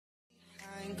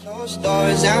Closed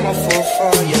doors, I'm a fool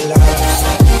for your love.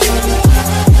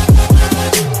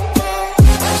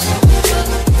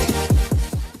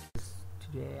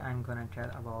 Today I'm gonna tell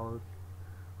about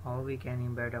how we can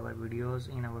embed our videos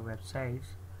in our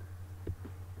websites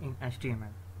in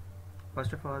HTML.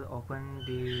 First of all, open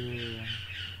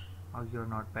your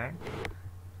notepad.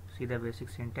 See the basic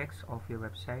syntax of your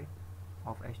website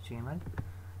of HTML.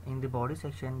 In the body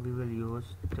section, we will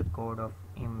use the code of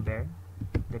embed,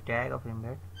 the tag of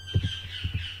embed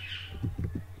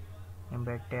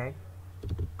tag,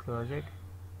 close it,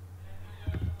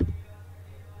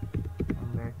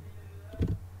 embed.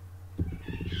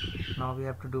 Now we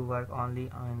have to do work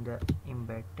only on the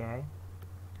embed tag.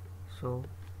 So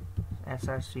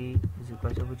src is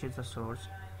equal to, which is the source,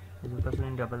 is equal to,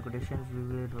 in double quotations we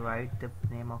will write the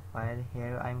name of file.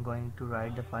 Here I am going to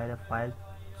write the file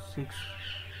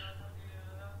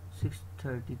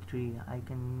 633. I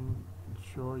can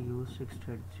show you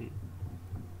 633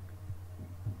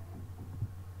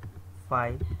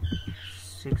 file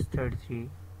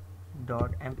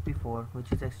 633.mp4,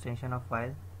 which is extension of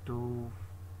file to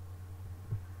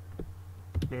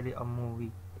play the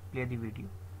video.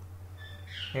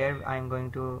 Here I am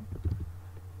going to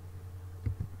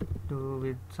do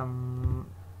with some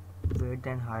width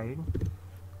and height.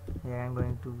 Here I am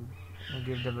going to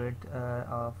give the width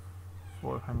of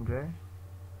 400.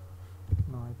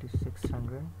 No, it is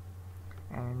 600,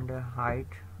 and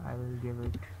height I will give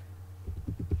it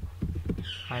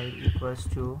height equals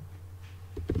to,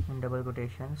 in double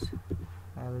quotations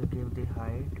I will give the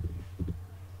height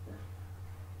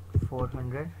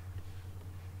 400.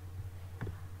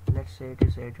 Let's say it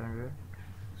is 800.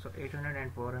 So 800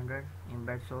 and 400,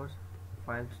 embed source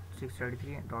file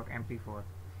 633.mp4.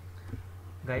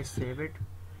 Guys, save it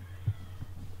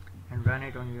and run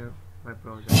it on your web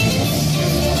browser.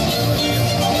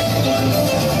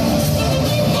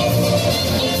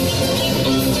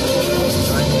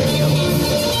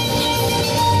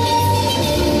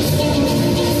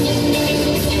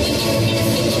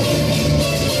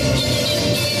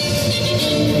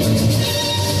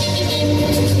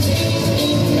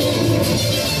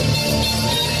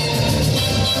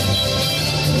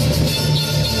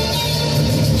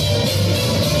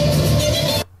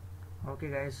 Okay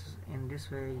guys, in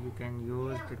this way you can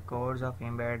use the codes of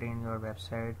embed in your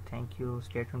website. Thank you.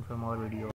 Stay tuned for more videos.